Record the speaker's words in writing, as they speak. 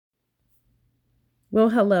Well,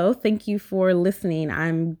 hello. Thank you for listening.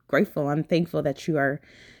 I'm grateful. I'm thankful that you are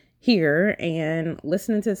here and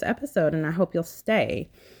listening to this episode, and I hope you'll stay.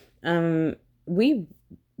 We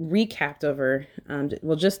recapped over,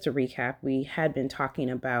 just to recap, we had been talking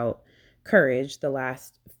about courage the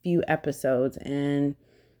last few episodes, and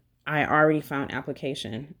I already found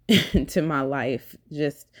application to my life.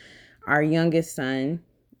 Just our youngest son,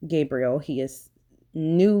 Gabriel, he is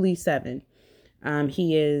newly 7.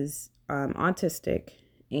 He is autistic,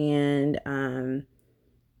 and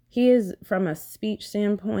he is, from a speech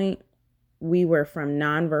standpoint, we were from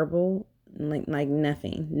nonverbal, like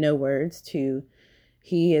nothing, no words, to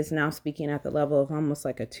he is now speaking at the level of almost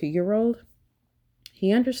like a 2-year-old.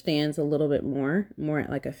 He understands a little bit more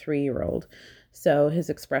like a 3-year-old. So his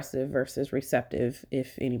expressive versus receptive,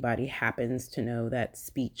 if anybody happens to know that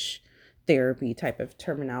speech therapy type of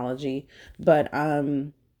terminology. But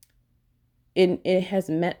it has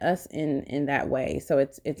met us in that way. So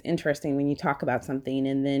it's interesting when you talk about something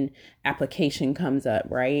and then application comes up,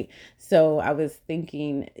 right? So I was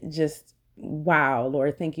thinking, just wow,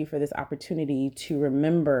 Lord, thank you for this opportunity to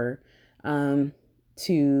um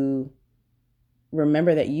to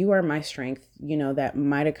remember that you are my strength, that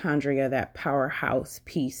mitochondria, that powerhouse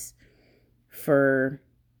piece for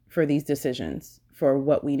these decisions, for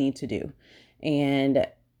what we need to do. And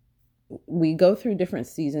we go through different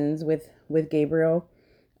seasons with Gabriel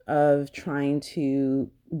of trying to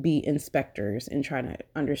be inspectors and trying to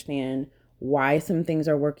understand why some things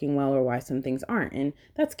are working well or why some things aren't. And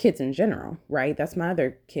that's kids in general, right? That's my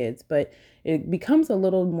other kids. But it becomes a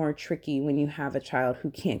little more tricky when you have a child who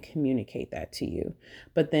can't communicate that to you,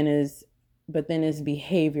 but then is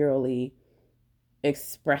behaviorally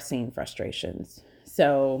expressing frustrations.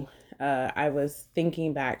 So I was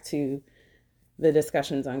thinking back to the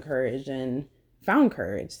discussions on courage and found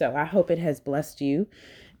courage. So I hope it has blessed you.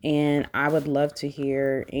 And I would love to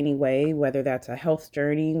hear anyway, whether that's a health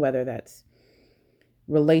journey, whether that's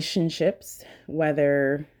relationships,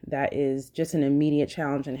 whether that is just an immediate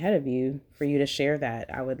challenge ahead of you, for you to share that.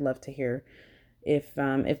 I would love to hear if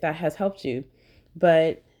that has helped you.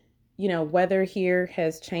 But weather here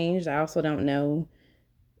has changed. I also don't know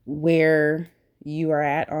where you are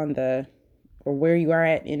at where you are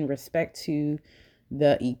at in respect to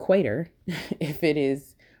the equator, if it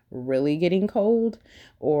is really getting cold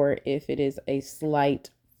or if it is a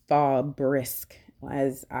slight thaw brisk,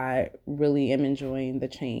 as I really am enjoying the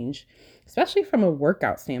change, especially from a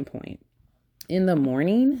workout standpoint. In the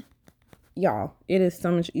morning, y'all, it is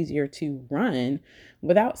so much easier to run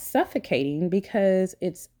without suffocating because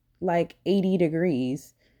it's like 80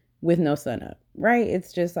 degrees with no sun up, right?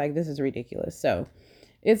 It's just like, this is ridiculous. So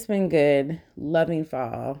it's been good, loving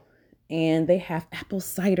fall. And they have apple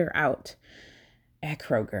cider out at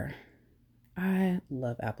Kroger. I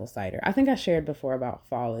love apple cider. I think I shared before about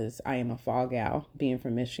fall is I am a fall gal, being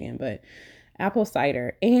from Michigan, but apple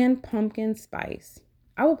cider and pumpkin spice.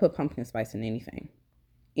 I will put pumpkin spice in anything.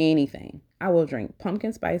 Anything. I will drink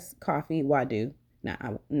pumpkin spice coffee. Wadu. Not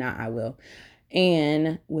I will.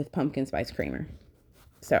 And with pumpkin spice creamer.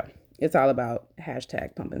 So it's all about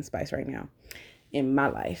hashtag pumpkin spice right now in my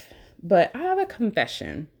life. But I have a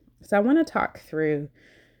confession. So I want to talk through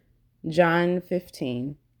John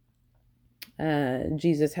 15.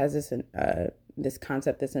 Jesus has this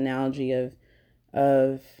concept, this analogy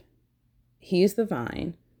of he is the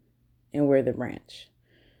vine and we're the branch.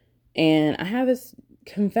 And I have this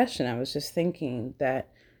confession. I was just thinking that,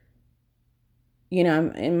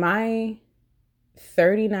 in my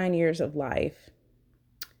 39 years of life,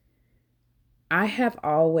 I have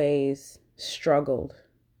always struggled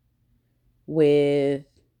with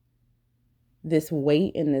this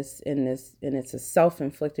weight and it's a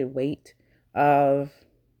self-inflicted weight of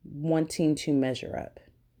wanting to measure up.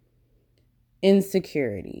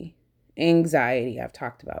 Insecurity, anxiety, I've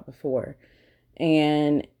talked about before,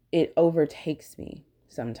 and it overtakes me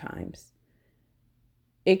sometimes.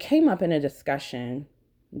 It came up in a discussion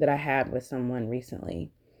that I had with someone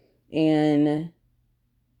recently, and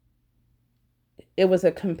it was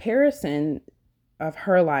a comparison of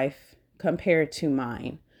her life compared to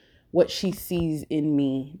mine, what she sees in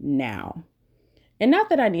me now. And not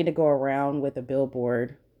that I need to go around with a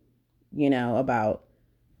billboard, about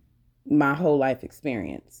my whole life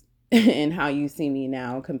experience and how you see me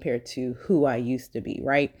now compared to who I used to be,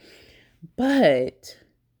 right? But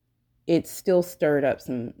it still stirred up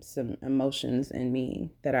some emotions in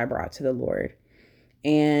me that I brought to the Lord.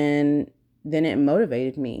 And then it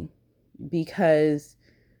motivated me, because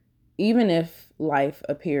even if life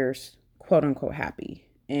appears quote unquote happy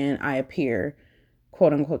and I appear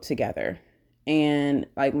quote unquote together, and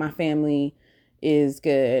like my family is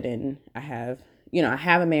good and I have, I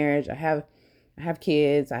have a marriage, I have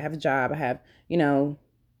kids, I have a job, I have, and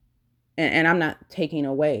I'm not taking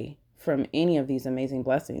away from any of these amazing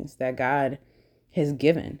blessings that God has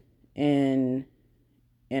given. And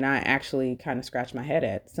I actually kind of scratch my head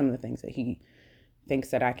at some of the things that he thinks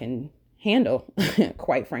that I can handle,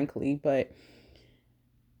 quite frankly. But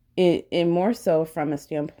it more so from a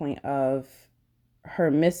standpoint of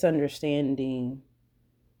her misunderstanding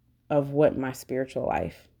of what my spiritual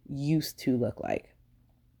life used to look like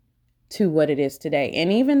to what it is today.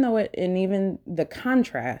 And even the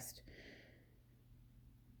contrast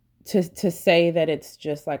to say that it's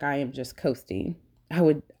just like I am just coasting, I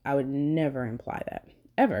would never imply that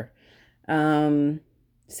ever.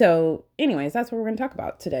 So anyways, that's what we're going to talk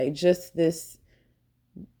about today. Just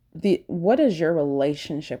what does your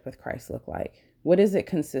relationship with Christ look like? What is it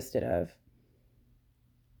consisted of?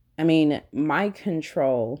 I mean, my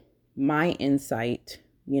control, my insight,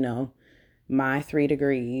 my 3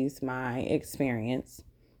 degrees, my experience,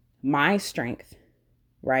 my strength,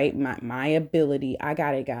 right? My ability, I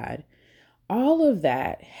got it, God. All of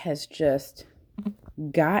that has just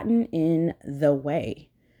gotten in the way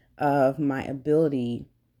of my ability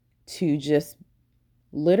to just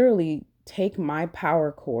literally take my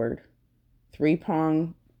power cord,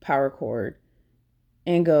 3-prong power cord,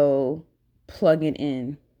 and go plug it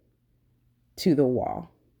in to the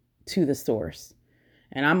wall, to the source.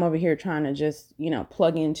 And I'm over here trying to just,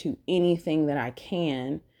 plug into anything that I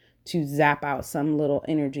can to zap out some little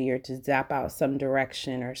energy or to zap out some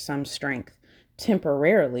direction or some strength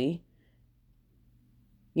temporarily.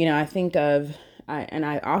 I think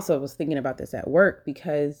I also was thinking about this at work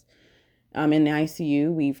because in the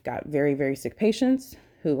ICU, we've got very, very sick patients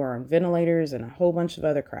who are on ventilators and a whole bunch of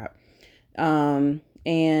other crap.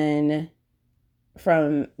 And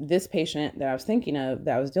from this patient that I was thinking of,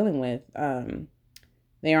 that I was dealing with,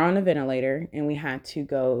 they are on a ventilator and we had to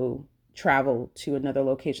go travel to another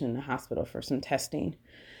location in the hospital for some testing.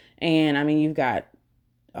 And I mean, you've got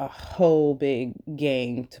a whole big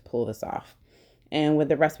gang to pull this off. And with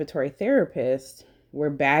the respiratory therapist,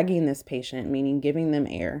 we're bagging this patient, meaning giving them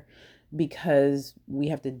air, because we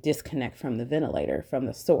have to disconnect from the ventilator, from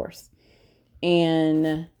the source.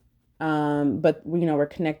 And, but we're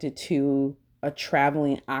connected to a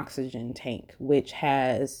traveling oxygen tank, which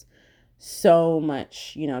has so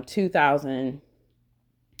much, 2,000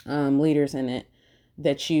 liters in it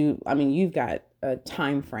that you've got a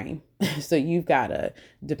time frame. So you've got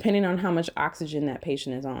depending on how much oxygen that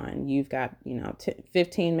patient is on, you've got,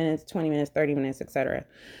 15 minutes, 20 minutes, 30 minutes, etc.,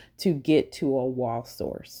 to get to a wall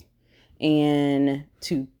source and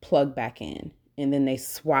to plug back in. And then they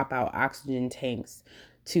swap out oxygen tanks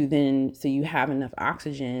so you have enough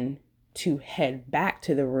oxygen to head back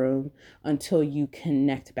to the room until you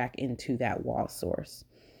connect back into that wall source.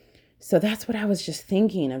 So that's what I was just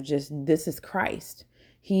thinking of. This is Christ.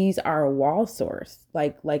 He's our wall source.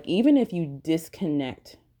 Like even if you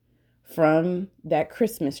disconnect from that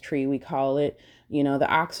Christmas tree, we call it, the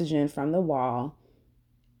oxygen from the wall,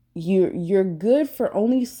 you're good for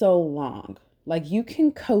only so long. Like you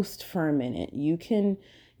can coast for a minute. You can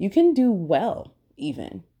do well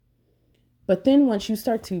even. But then once you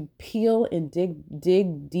start to peel and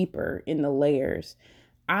dig deeper in the layers,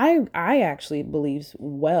 I actually believe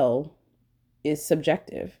well is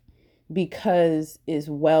subjective, because is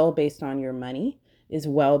well based on your money, is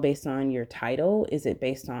well based on your title, is it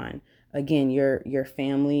based on, again, your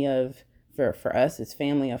family of, for us it's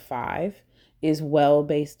family of 5, is well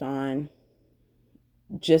based on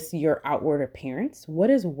just your outward appearance? What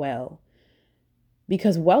is well?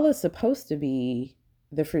 Because well is supposed to be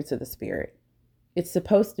the fruits of the Spirit. It's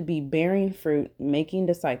supposed to be bearing fruit, making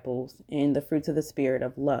disciples in the fruits of the Spirit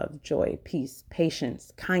of love, joy, peace,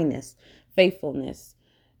 patience, kindness, faithfulness,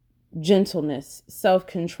 gentleness,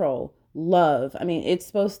 self-control, love. I mean, it's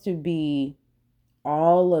supposed to be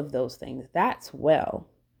all of those things. That's well.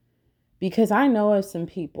 Because I know of some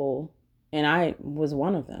people, and I was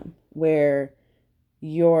one of them, where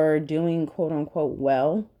you're doing quote unquote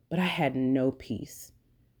well, but I had no peace.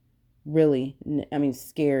 Really, I mean,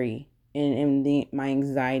 scary. And my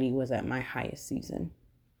anxiety was at my highest season.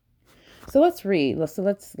 So let's read.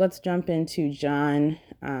 Let's jump into John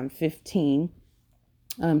 15,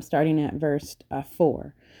 starting at verse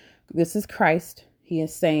 4. This is Christ. He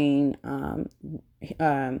is saying,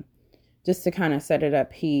 just to kind of set it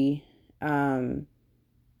up,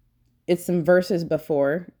 it's some verses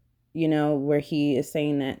before, where he is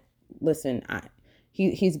saying that, listen,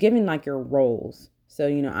 he's giving like your roles. So,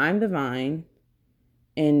 I'm the vine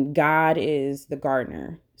and God is the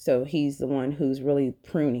gardener. So he's the one who's really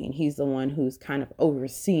pruning. He's the one who's kind of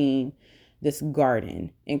overseeing this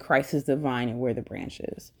garden, and Christ is the vine and we're the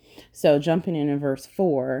branches. So jumping in verse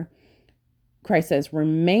 4, Christ says,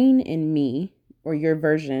 remain in me, or your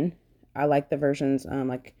version. I like the versions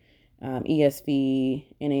ESV,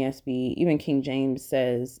 NASB, even King James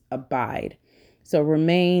says abide. So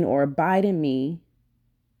remain or abide in me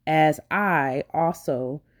as I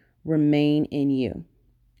also remain in you.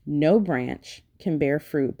 No branch can bear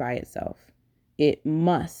fruit by itself. It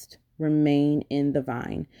must remain in the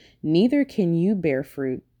vine. Neither can you bear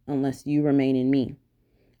fruit unless you remain in me.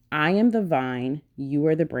 I am the vine, you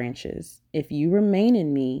are the branches. If you remain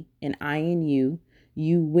in me and I in you,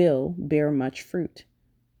 you will bear much fruit.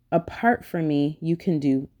 Apart from me, you can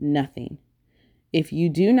do nothing. If you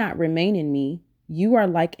do not remain in me, you are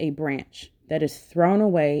like a branch that is thrown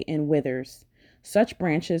away and withers. Such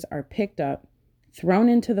branches are picked up, thrown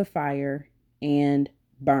into the fire, and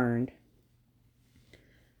burned.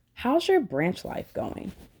 How's your branch life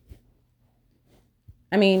going?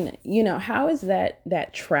 I mean, how is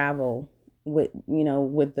that travel with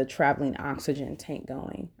the traveling oxygen tank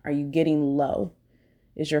going? Are you getting low?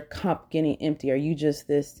 Is your cup getting empty? Are you just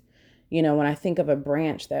this, when I think of a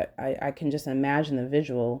branch, that I can just imagine the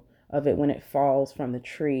visual of it when it falls from the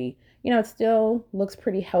tree. It still looks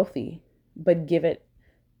pretty healthy, but give it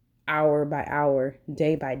hour by hour,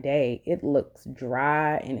 day by day, it looks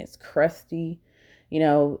dry and it's crusty.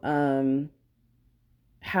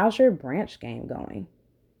 How's your branch game going?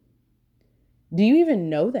 Do you even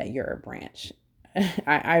know that you're a branch?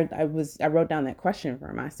 I wrote down that question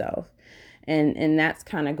for myself. And that's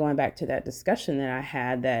kind of going back to that discussion that I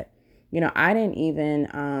had, that, I didn't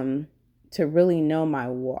even, to really know my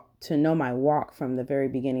walk from the very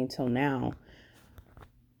beginning till now.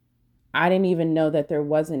 I didn't even know that there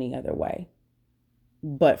was any other way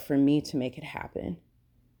but for me to make it happen.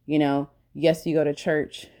 Yes, you go to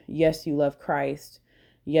church. Yes, you love Christ.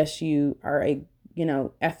 Yes, you are a,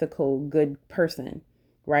 ethical, good person,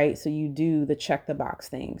 right? So you do the check the box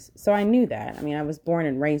things. So I knew that. I mean, I was born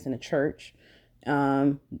and raised in a church,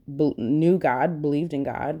 knew God, believed in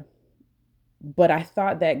God. But I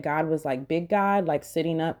thought that God was like big God, like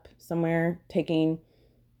sitting up somewhere, taking,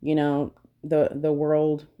 the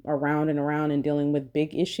world around and around and dealing with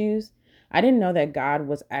big issues. I didn't know that God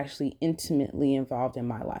was actually intimately involved in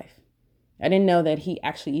my life. I didn't know that he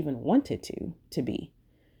actually even wanted to be.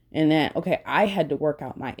 And that, okay, I had to work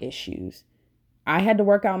out my issues. And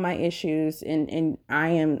I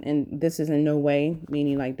am, and this is in no way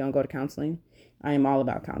meaning like don't go to counseling. I am all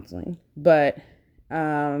about counseling. But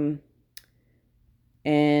and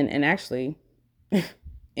actually am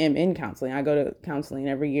in counseling. I go to counseling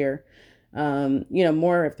every year.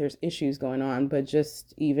 More if there's issues going on, but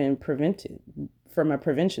just even from a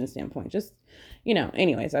prevention standpoint, just,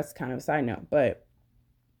 anyways, that's kind of a side note. But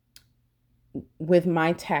with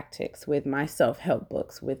my tactics, with my self-help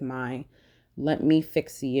books, with my let me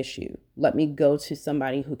fix the issue, let me go to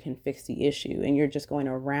somebody who can fix the issue, and you're just going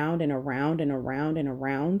around and around and around and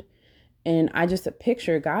around. And I just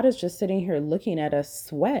picture God is just sitting here looking at us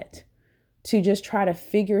sweat to just try to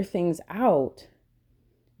figure things out,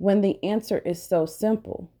 when the answer is so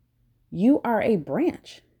simple. You are a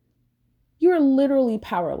branch. You are literally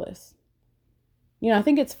powerless. I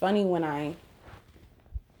think it's funny when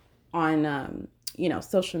on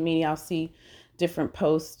social media, I'll see different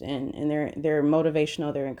posts and they're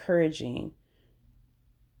motivational, they're encouraging.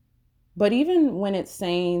 But even when it's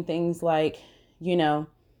saying things like, you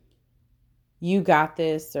got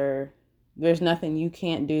this, or there's nothing you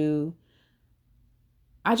can't do,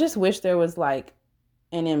 I just wish there was like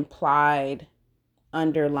an implied,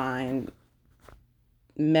 underlined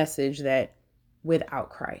message that without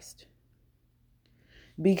Christ,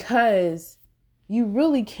 because you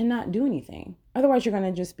really cannot do anything. Otherwise, you're going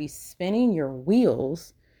to just be spinning your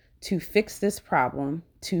wheels to fix this problem,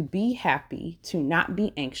 to be happy, to not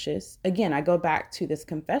be anxious. Again, I go back to this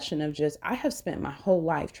confession of just, I have spent my whole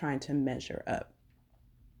life trying to measure up,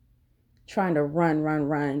 trying to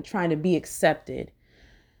run, trying to be accepted.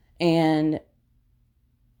 And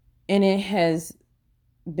it has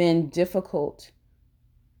been difficult,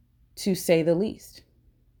 to say the least.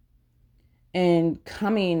 And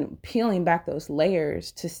peeling back those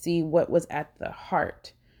layers to see what was at the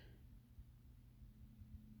heart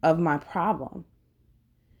of my problem.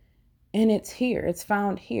 And it's here, it's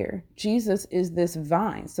found here. Jesus is this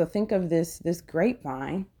vine. So think of this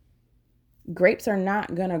grapevine. Grapes are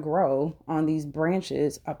not going to grow on these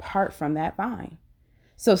branches apart from that vine.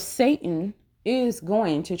 So Satan is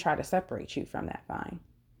going to try to separate you from that vine.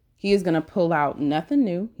 He is going to pull out nothing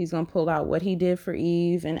new. He's going to pull out what he did for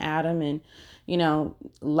Eve and Adam and,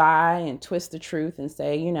 lie and twist the truth and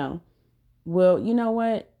say, well, you know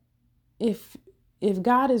what? if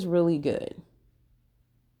God is really good,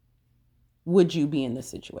 would you be in this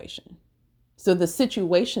situation? So the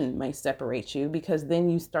situation may separate you, because then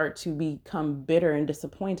you start to become bitter and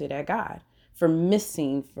disappointed at God for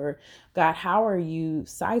missing, for God, how are you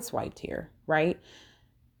sideswiped here, right?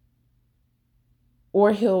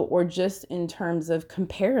 Or just in terms of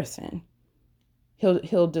comparison,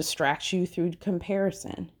 he'll distract you through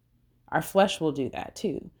comparison. Our flesh will do that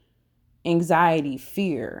too. Anxiety,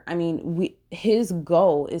 fear. I mean, his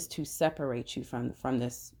goal is to separate you from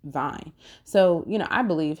this vine. So, I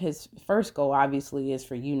believe his first goal obviously is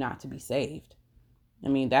for you not to be saved. I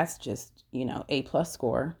mean, that's just, A+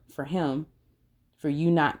 score for him, for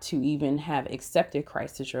you not to even have accepted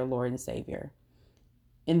Christ as your Lord and Savior.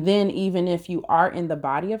 And then even if you are in the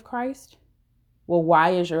body of Christ, well,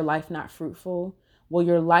 why is your life not fruitful? Well,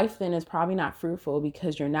 your life then is probably not fruitful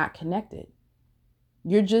because you're not connected.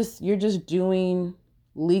 You're just doing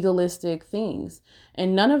legalistic things,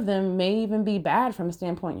 and none of them may even be bad from a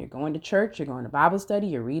standpoint. You're going to church, you're going to Bible study,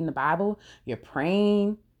 you're reading the Bible, you're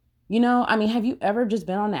praying. I mean, have you ever just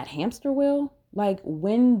been on that hamster wheel? Like,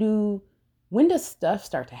 when does stuff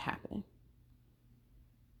start to happen?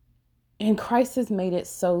 And Christ has made it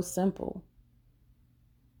so simple.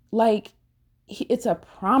 Like, it's a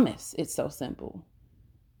promise. It's so simple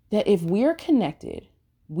that if we're connected,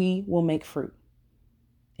 we will make fruit.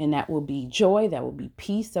 And that will be joy, that will be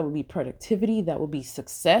peace, that will be productivity, that will be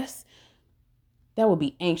success, that will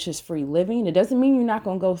be anxious-free living. It doesn't mean you're not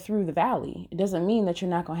going to go through the valley. It doesn't mean that you're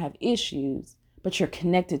not going to have issues, but you're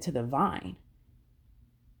connected to the vine.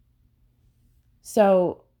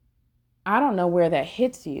 So I don't know where that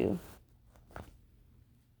hits you,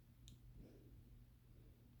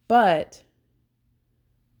 but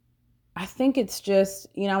I think it's just,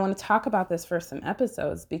 I want to talk about this for some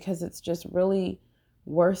episodes because it's just really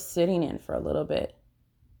worth sitting in for a little bit.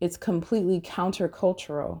 It's completely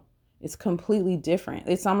countercultural. It's completely different.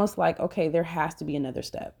 It's almost like, okay, there has to be another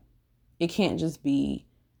step. It can't just be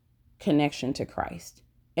connection to Christ.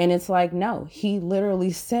 And it's like, no, he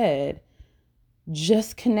literally said,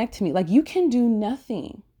 just connect to me. Like, you can do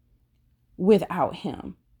nothing without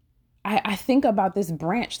him. I think about this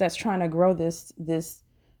branch that's trying to grow this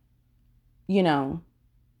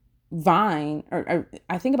vine, or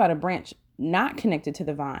I think about a branch not connected to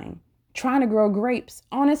the vine, trying to grow grapes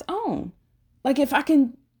on its own. Like, if I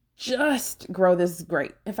can just grow this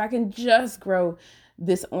grape, if I can just grow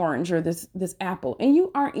this orange or this apple, and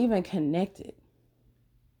you aren't even connected,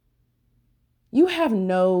 you have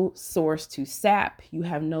no source to sap. You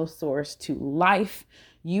have no source to life.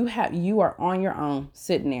 You are on your own,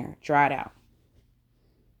 sitting there, dried out.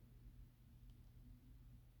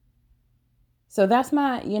 So that's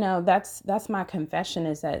my, that's my confession,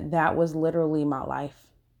 is that was literally my life.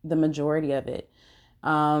 The majority of it,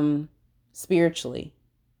 spiritually,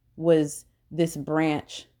 was this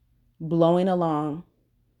branch blowing along,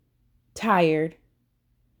 tired,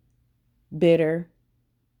 bitter,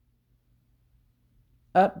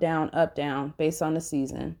 up, down, based on the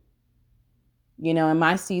season. And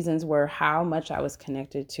my seasons were how much I was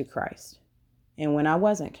connected to Christ. And when I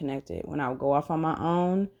wasn't connected, when I would go off on my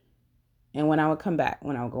own, and when I would come back,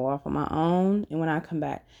 when I would go off on my own, and when I come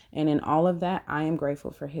back. And in all of that, I am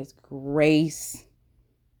grateful for his grace.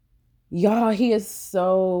 Y'all, he is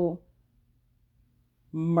so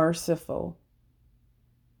merciful.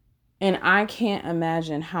 And I can't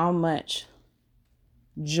imagine how much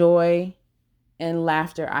joy and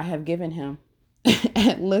laughter I have given him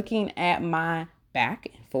at looking at my back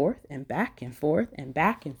and forth and back and forth and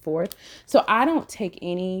back and forth. So I don't take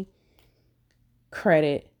any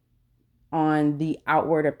credit on the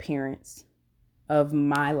outward appearance of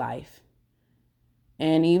my life.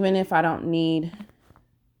 And even if outwardly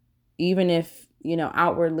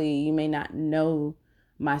you may not know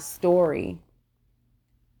my story,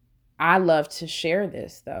 I love to share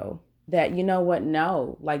this though, that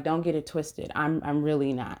no, like, don't get it twisted. I'm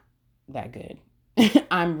really not that good.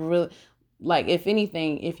 I'm really, like, if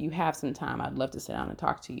anything, if you have some time, I'd love to sit down and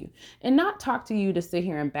talk to you, and not talk to you to sit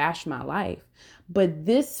here and bash my life. But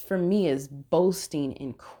this for me is boasting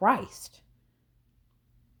in Christ.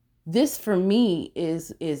 This for me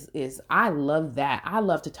is I love that. I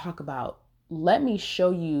love to talk about, let me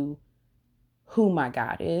show you who my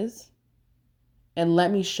God is. And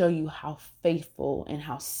let me show you how faithful and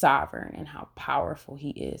how sovereign and how powerful he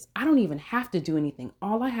is. I don't even have to do anything.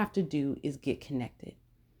 All I have to do is get connected.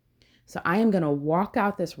 So I am going to walk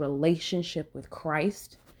out this relationship with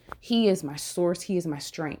Christ. He is my source. He is my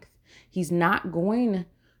strength. He's not going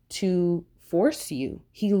to force you.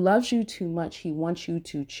 He loves you too much. He wants you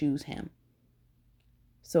to choose him.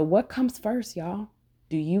 So what comes first, y'all?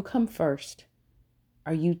 Do you come first?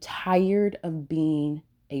 Are you tired of being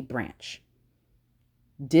a branch,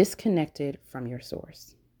 disconnected from your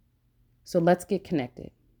source? So let's get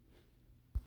connected.